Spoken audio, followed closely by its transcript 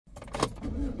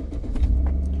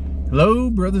Hello,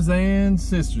 brothers and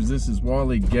sisters. This is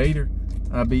Wally Gator,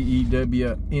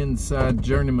 IBEW Inside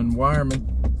Journeyman Wireman.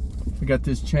 I got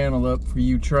this channel up for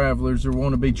you travelers or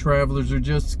wannabe travelers or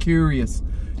just curious.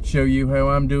 Show you how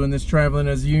I'm doing this traveling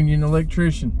as a union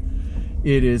electrician.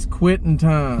 It is quitting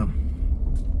time,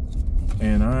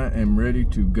 and I am ready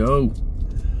to go.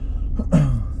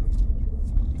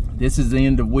 This is the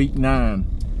end of week 9.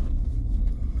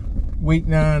 Week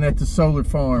 9 at the solar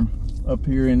farm up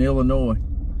here in Illinois.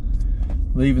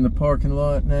 Leaving the parking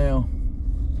lot now,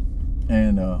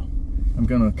 and I'm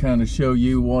gonna kind of show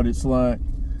you what it's like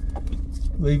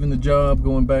leaving the job,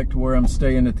 going back to where I'm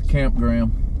staying at the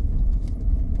campground.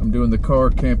 I'm doing the car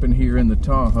camping here in the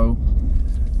Tahoe.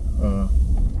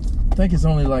 I think it's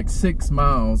only like 6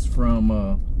 miles from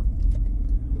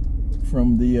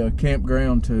the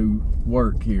campground to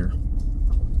work here,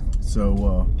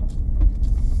 so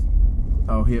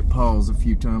I'll hit pause a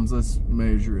few times. Let's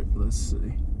measure it. Let's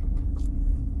see.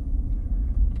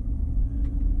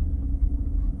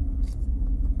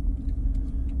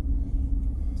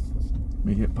 Let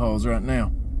me hit pause right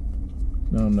now.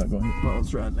 No, I'm not going to hit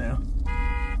pause right now.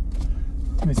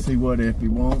 Let me see what Eppy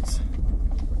wants.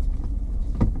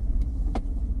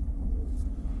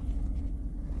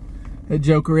 That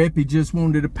joker Eppy just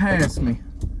wanted to pass me.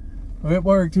 Well, it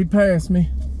worked. He passed me.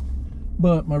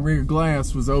 But my rear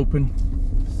glass was open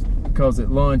because at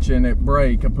lunch and at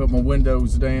break I put my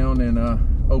windows down and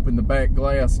opened the back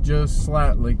glass just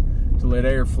slightly to let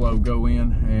airflow go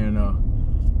in, and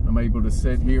I'm able to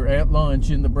sit here at lunch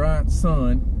in the bright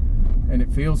sun, and it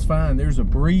feels fine. There's a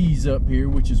breeze up here,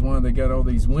 which is why they got all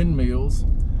these windmills,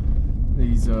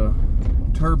 these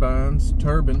turbines,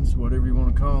 whatever you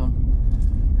want to call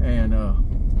them, and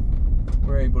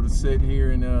we're able to sit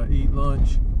here and eat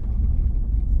lunch.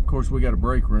 Of course, we got a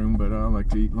break room, but I like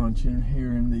to eat lunch in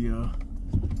here in the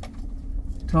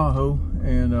Tahoe,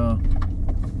 and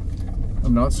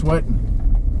I'm not sweating.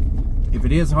 If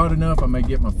it is hot enough, I may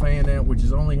get my fan out, which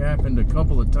has only happened a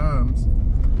couple of times.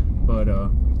 But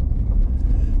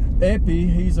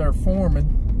Eppy, he's our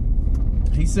foreman.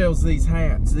 He sells these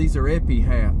hats. These are Eppy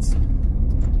hats.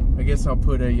 I guess I'll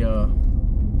put a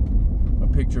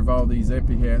picture of all these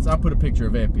Eppy hats. I'll put a picture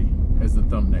of Eppy as the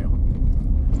thumbnail.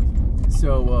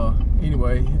 So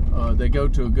anyway, they go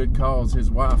to a good cause.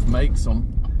 His wife makes them,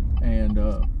 and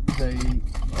they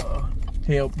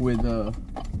help with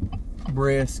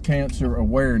breast cancer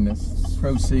awareness.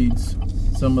 Proceeds,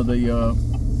 some of the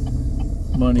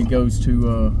money goes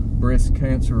to breast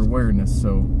cancer awareness.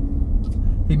 So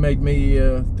he made me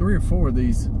 3 or 4 of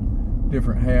these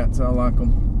different hats. I like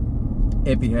them.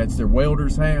 Eppy hats. They're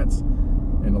welders hats,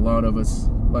 and a lot of us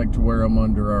like to wear them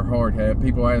under our hard hat.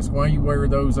 People ask, why you wear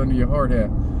those under your hard hat?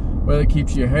 Well, it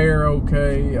keeps your hair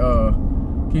okay,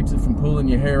 keeps it from pulling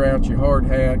your hair out your hard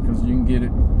hat, because you can get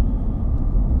it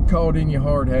caught in your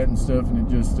hard hat and stuff, and it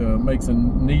just makes a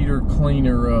neater,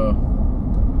 cleaner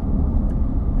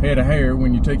head of hair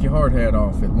when you take your hard hat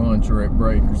off at lunch or at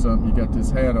break or something. You got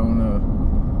this hat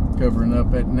on covering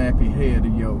up that nappy head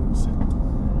of yours.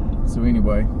 So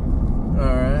anyway,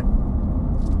 alright,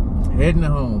 heading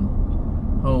home.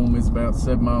 Home is about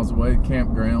 7 miles away, the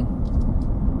campground.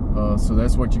 So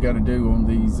that's what you got to do on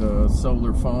these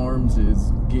solar farms,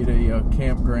 is get a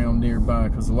campground nearby,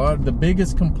 because a lot of the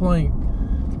biggest complaint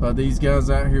by these guys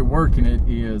out here working it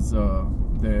is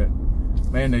that,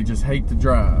 man, they just hate to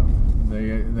drive.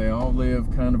 They all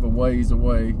live kind of a ways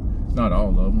away. Not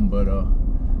all of them, but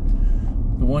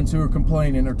the ones who are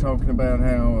complaining are talking about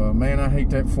how, man, I hate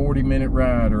that 40-minute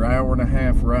ride or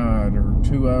hour-and-a-half ride or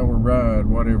 2-hour ride,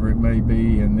 whatever it may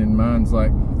be, and then mine's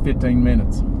like 15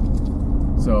 minutes.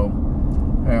 So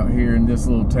out here in this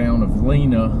little town of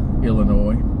Lena,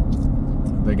 Illinois,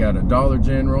 they got a Dollar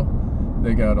General.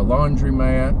 They got a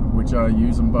laundromat, which I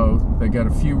use them both. They got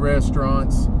a few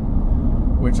restaurants,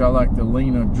 which I like the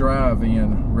Lena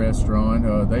Drive-In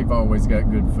restaurant. They've always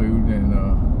got good food and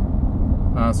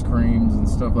ice creams and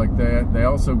stuff like that. They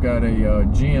also got a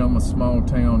gym, a small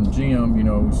town gym. You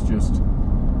know, it's just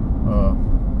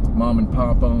mom and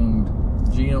pop owned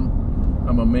gym.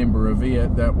 I'm a member of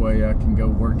it. That way I can go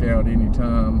work out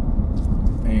anytime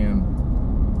and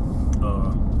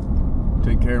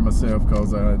take care of myself,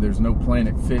 because there's no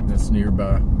Planet Fitness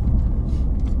nearby.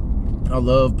 I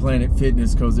love Planet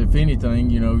Fitness because, if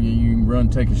anything, you know, you can run,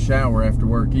 take a shower after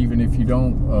work, even if you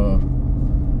don't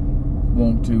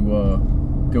want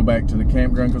to go back to the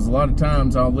campground, because a lot of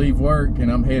times I'll leave work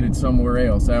and I'm headed somewhere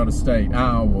else, out of state,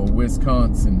 Iowa,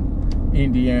 Wisconsin,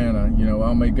 Indiana. You know,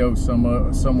 I may go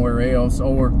somewhere else,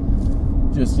 or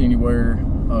just anywhere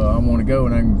I want to go,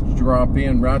 and I can drop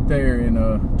in right there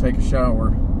and take a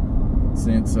shower,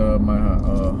 since my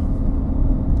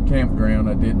campground,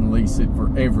 I didn't lease it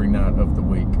for every night of the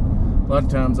week. A lot of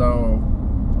times I'll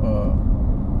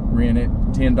rent it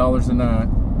 $10 a night,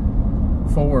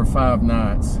 4 or 5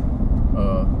 nights.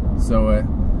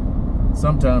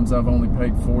 Sometimes I've only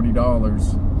paid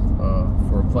 $40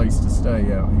 for a place to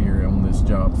stay out here on this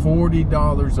job.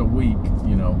 $40 a week,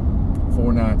 you know,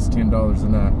 4 nights, $10 a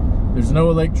night. There's no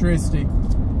electricity.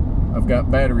 I've got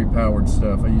battery powered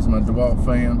stuff. I use my DeWalt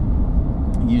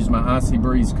fan, use my Icy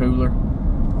Breeze cooler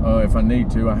if I need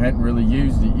to. I hadn't really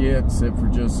used it yet, except for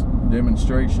just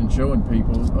demonstration, showing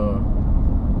people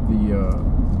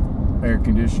the air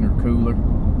conditioner cooler.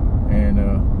 And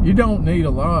you don't need a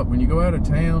lot when you go out of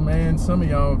town, man. Some of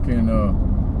y'all can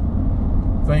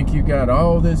think you got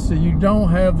all this. So you don't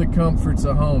have the comforts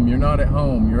of home. You're not at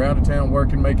home. You're out of town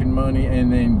working, making money,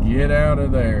 and then get out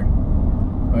of there.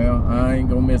 Well, I ain't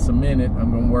gonna miss a minute.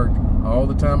 I'm gonna work all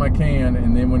the time I can,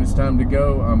 and then when it's time to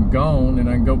go, I'm gone, and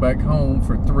I can go back home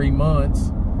for 3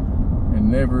 months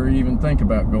and never even think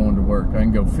about going to work. I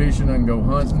can go fishing, I can go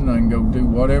hunting, I can go do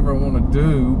whatever I want to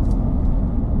do,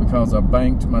 because I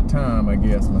banked my time, I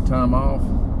guess, my time off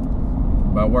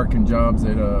by working jobs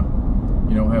that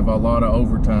you know, have a lot of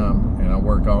overtime, and I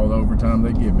work all the overtime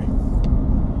they give me.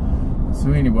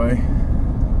 So anyway,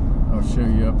 I'll show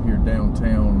you up here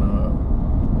downtown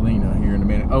Lena here in a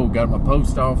minute. Oh, got my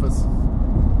post office.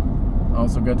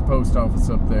 Also got the post office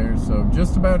up there. So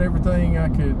just about everything I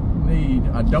could need.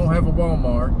 I don't have a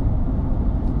Walmart.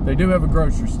 They do have a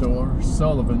grocery store,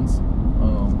 Sullivan's.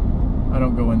 I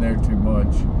don't go in there too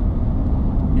much.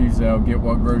 Usually I'll get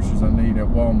what groceries I need at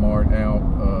Walmart out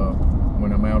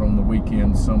when I'm out on the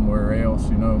weekend somewhere else,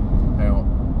 you know,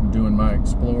 out doing my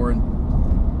exploring.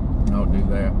 I'll do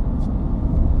that.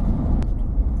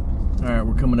 Alright,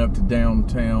 we're coming up to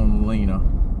downtown Lena.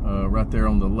 Right there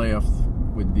on the left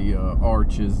with the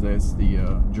arches, that's the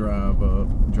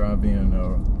drive-in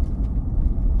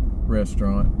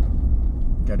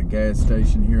restaurant. Got a gas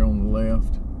station here on the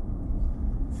left.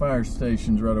 Fire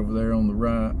station's right over there on the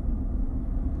right.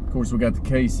 Of course, we got the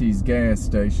Casey's gas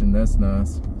station. That's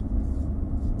nice.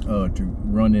 To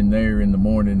run in there in the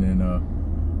morning and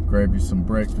grab you some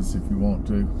breakfast if you want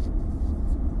to.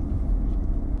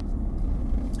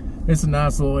 It's a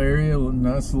nice little area, a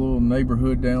nice little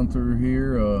neighborhood down through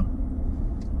here.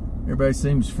 Everybody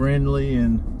seems friendly,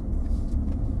 and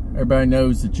everybody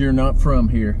knows that you're not from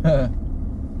here.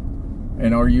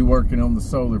 And are you working on the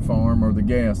solar farm or the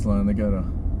gas line? They got a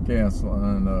gas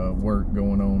line work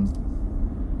going on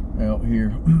out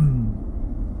here.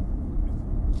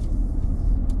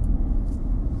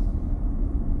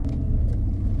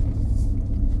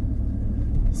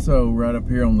 So right up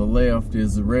here on the left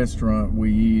is the restaurant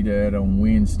we eat at on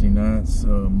Wednesday nights,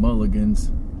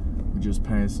 Mulligan's. We just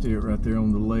passed it right there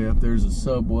on the left. There's a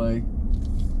Subway.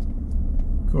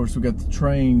 Of course, we got the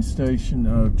train station,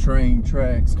 train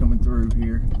tracks coming through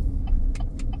here.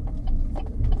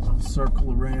 I'll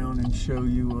circle around and show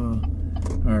you. All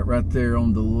right, right there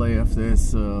on the left,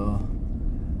 that's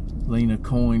Lena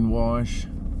Coin Wash.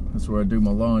 That's where I do my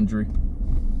laundry.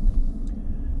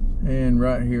 And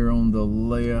right here on the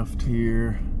left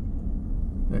here,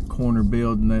 that corner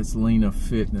building, that's Lena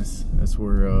Fitness. That's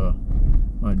where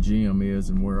my gym is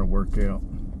and where I work out.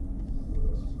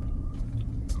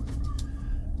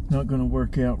 Not gonna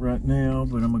work out right now,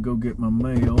 but I'm gonna go get my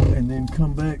mail and then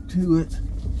come back to it.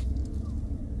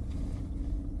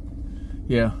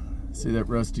 Yeah, see that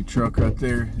rusty truck right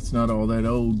there? It's not all that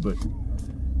old, but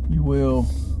you will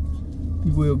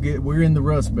get, we're in the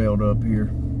Rust Belt up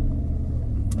here.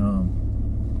 I'm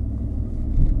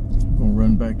gonna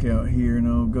run back out here and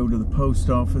I'll go to the post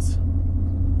office.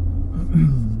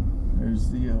 There's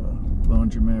the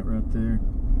laundromat right there.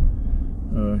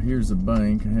 Here's a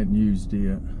bank. I hadn't used it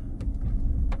yet.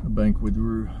 A bank with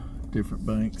different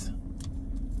banks.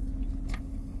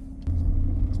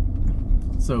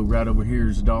 So right over here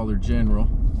is Dollar General.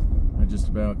 I just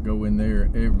about go in there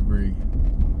every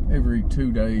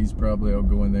 2 days probably. I'll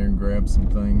go in there and grab some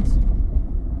things.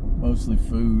 Mostly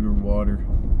food or water,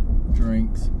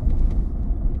 drinks.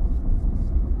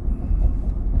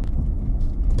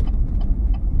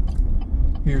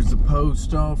 Here's the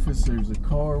post office. There's a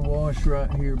car wash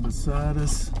right here beside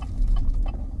us.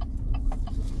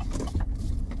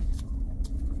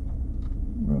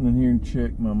 Run in here and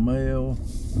check my mail.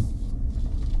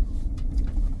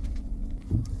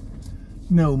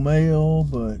 No mail,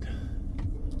 but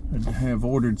I have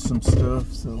ordered some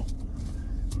stuff, so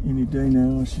any day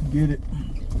now I should get it.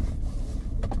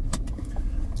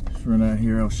 Just run out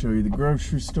here, I'll show you the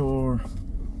grocery store.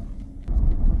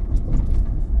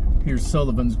 Here's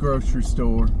Sullivan's grocery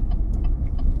store.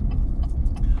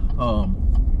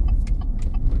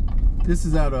 This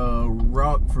is out of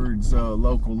Rockford's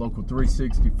local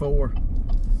 364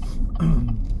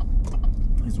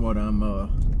 is what I'm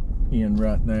in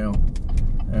right now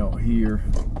out here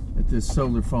at this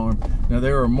solar farm. Now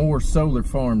there are more solar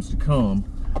farms to come,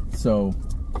 so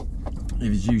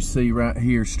as you see right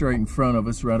here straight in front of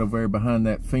us, right over there behind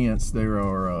that fence, there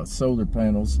are solar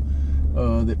panels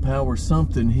that power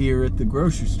something here at the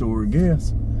grocery store, I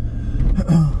guess.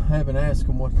 I haven't asked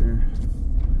them what they're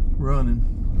running.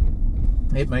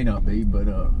 It may not be, but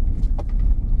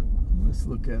let's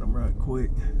look at them right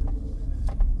quick.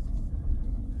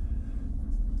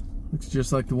 Looks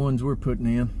just like the ones we're putting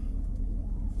in.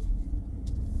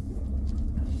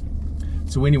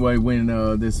 So anyway, when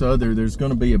there's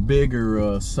going to be a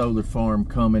bigger solar farm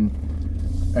coming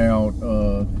out.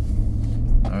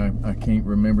 I can't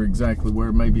remember exactly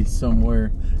where, maybe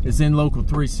somewhere. It's in local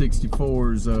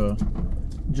 364's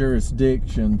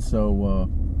jurisdiction, so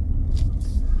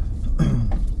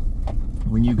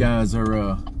when you guys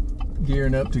are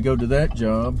gearing up to go to that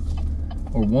job,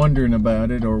 or wondering about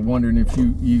it, or wondering if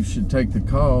you should take the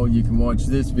call, you can watch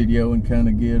this video and kind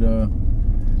of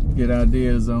get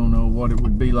ideas on what it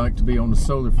would be like to be on the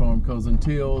solar farm. Because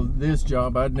until this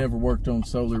job, I'd never worked on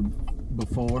solar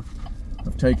before.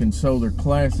 I've taken solar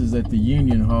classes at the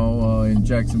Union Hall in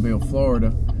Jacksonville,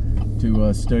 Florida,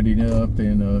 to study up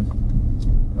and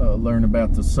learn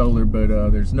about the solar. But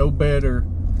there's no better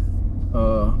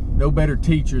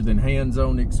teacher than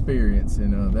hands-on experience,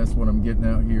 and that's what I'm getting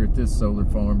out here at this solar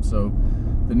farm. So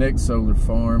the next solar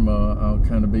farm, I'll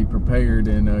kind of be prepared,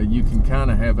 and you can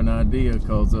kind of have an idea,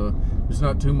 because there's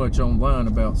not too much online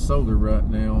about solar right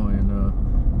now, and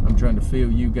I'm trying to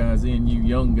fill you guys in, you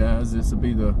young guys. This will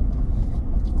be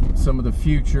some of the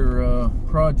future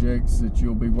projects that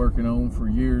you'll be working on for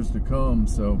years to come.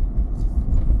 So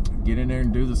get in there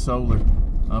and do the solar.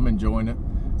 I'm enjoying it.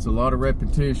 It's a lot of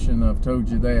repetition, I've told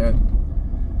you that.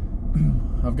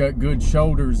 I've got good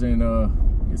shoulders, and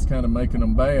it's kind of making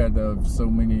them bad of so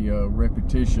many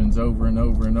repetitions over and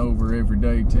over and over every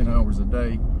day, 10 hours a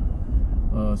day.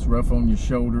 It's rough on your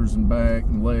shoulders and back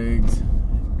and legs.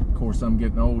 Of course, I'm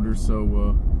getting older,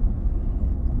 so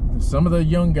some of the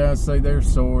young guys say they're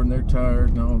sore and they're tired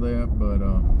and all that, but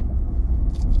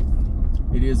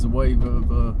it is the wave of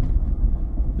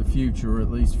the future, or at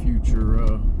least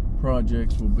future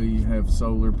projects will have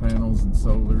solar panels and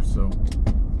solar. So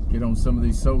get on some of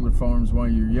these solar farms while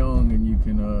you're young, and you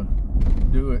can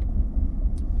do it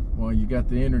while you got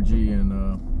the energy, and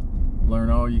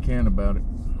learn all you can about it.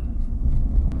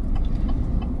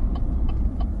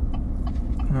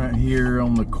 Right here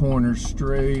on the corner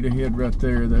straight ahead right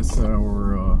there, that's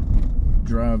our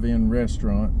drive-in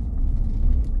restaurant.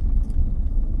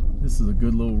 This is a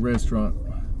good little restaurant,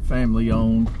 family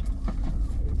owned.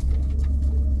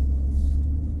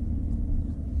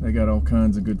 They got all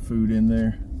kinds of good food in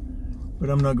there, but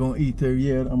I'm not going to eat there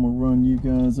yet. I'm going to run you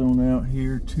guys on out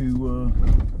here to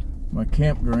my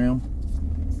campground.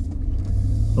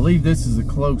 I believe this is the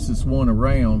closest one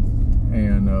around,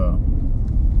 and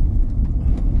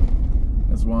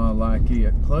that's why I like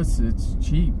it. Plus, it's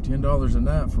cheap, $10 a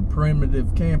night for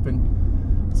primitive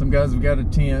camping. Some guys have got a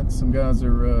tent, some guys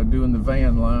are doing the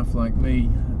van life like me,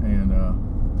 and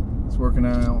it's working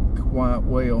out quite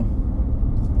well.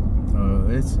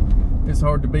 It's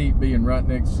hard to beat being right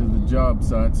next to the job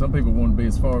site. Some people want to be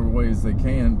as far away as they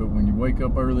can, but when you wake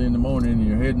up early in the morning and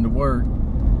you're heading to work,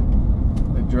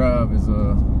 the drive's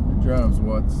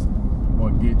what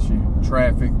gets you.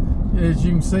 Traffic. As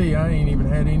you can see, I ain't even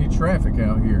had any traffic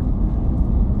out here.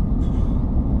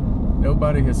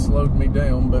 Nobody has slowed me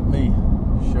down but me.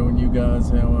 Showing you guys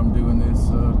how I'm doing this,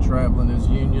 traveling as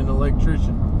union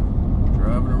electrician.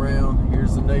 Driving around.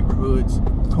 Here's the neighborhoods.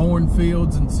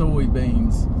 Cornfields and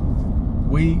soybeans.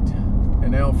 Wheat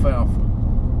and alfalfa.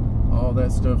 All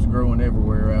that stuff's growing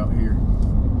everywhere out here.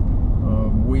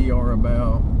 We are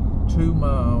about 2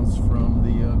 miles from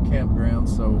the campground,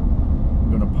 so I'm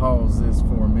going to pause this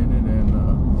for a minute, and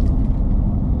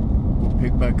we'll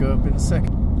pick back up in a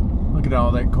second. Look at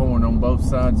all that corn on both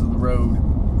sides of the road.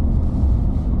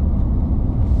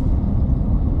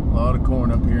 A lot of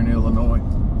corn up here in Illinois.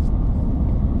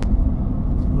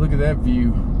 Look at that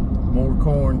view. More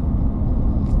corn.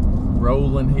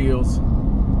 Rolling hills.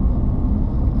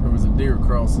 There was a deer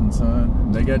crossing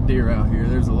sign. They got deer out here.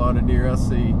 There's a lot of deer. I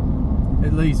see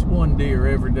at least one deer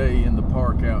every day in the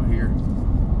park out here.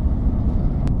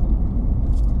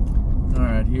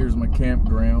 Alright, here's my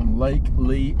campground. Lake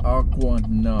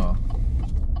Leackawanna.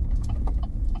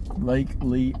 Lake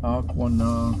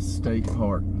Leackawanna State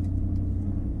Park.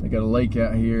 They got a lake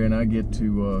out here, and I get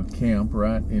to camp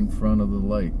right in front of the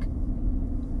lake.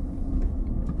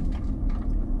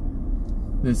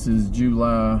 This is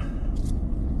July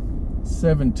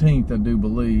 17th, I do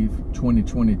believe,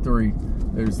 2023.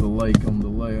 There's the lake on the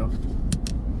left.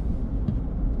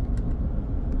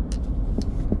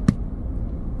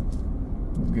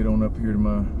 We'll get on up here to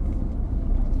my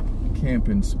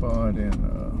camping spot and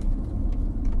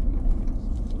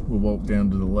we'll walk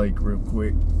down to the lake real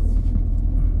quick.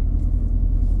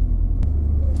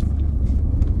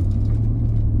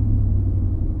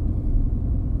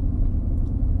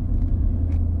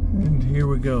 And here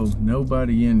we go.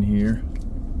 Nobody in here.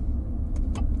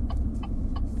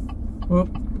 Well,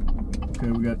 okay,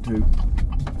 we got two.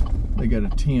 They got a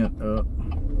tent up.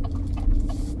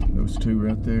 Those two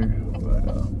right there. But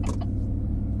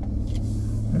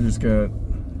I just got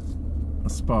a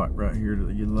spot right here to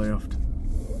the left.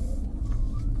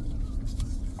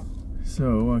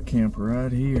 So I camp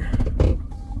right here.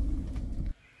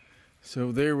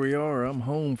 So there we are. I'm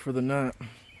home for the night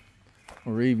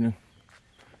or evening.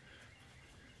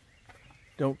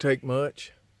 Don't take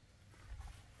much.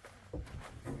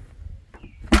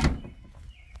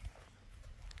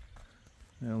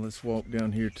 Now let's walk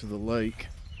down here to the lake.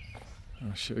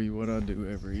 I'll show you what I do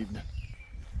every evening.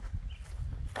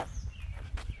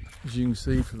 As you can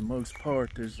see, for the most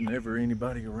part, there's never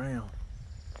anybody around.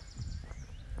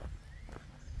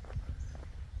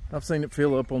 I've seen it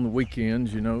fill up on the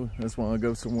weekends, you know. That's why I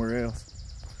go somewhere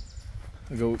else.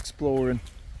 I go exploring.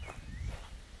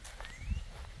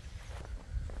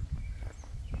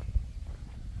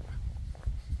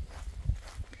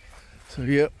 So,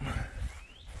 yep.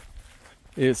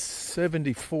 It's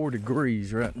 74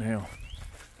 degrees right now.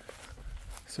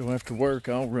 So after work,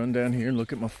 I'll run down here and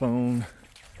look at my phone.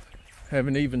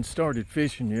 Haven't even started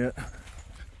fishing yet.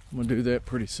 I'm gonna do that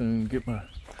pretty soon, get my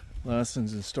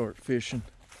license and start fishing.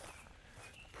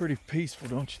 Pretty peaceful,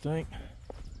 don't you think?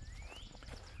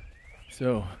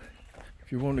 So,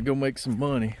 if you want to go make some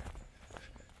money,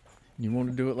 you want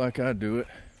to do it like I do it,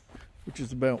 which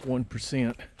is about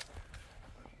 1%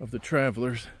 of the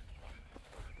travelers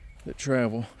that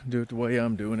travel do it the way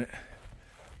I'm doing it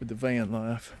with the van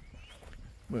life.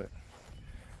 But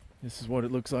this is what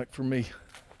it looks like for me.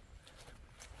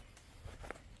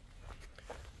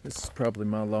 This is probably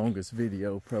my longest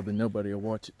video. Probably nobody will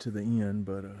watch it to the end,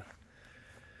 but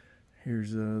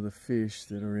here's the fish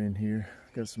that are in here.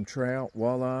 Got some trout,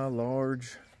 walleye,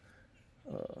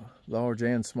 large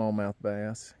and smallmouth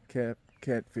bass,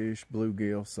 catfish,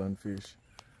 bluegill, sunfish.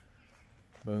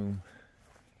 Boom.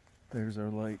 There's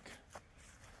our lake.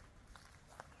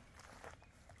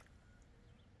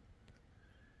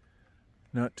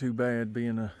 Not too bad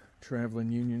being a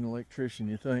traveling union electrician,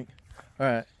 you think?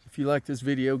 Alright, if you like this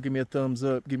video, give me a thumbs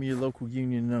up, give me your local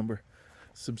union number,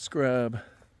 subscribe,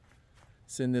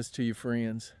 send this to your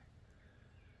friends,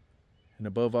 and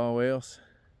above all else,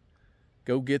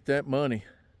 go get that money.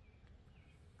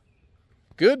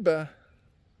 Goodbye.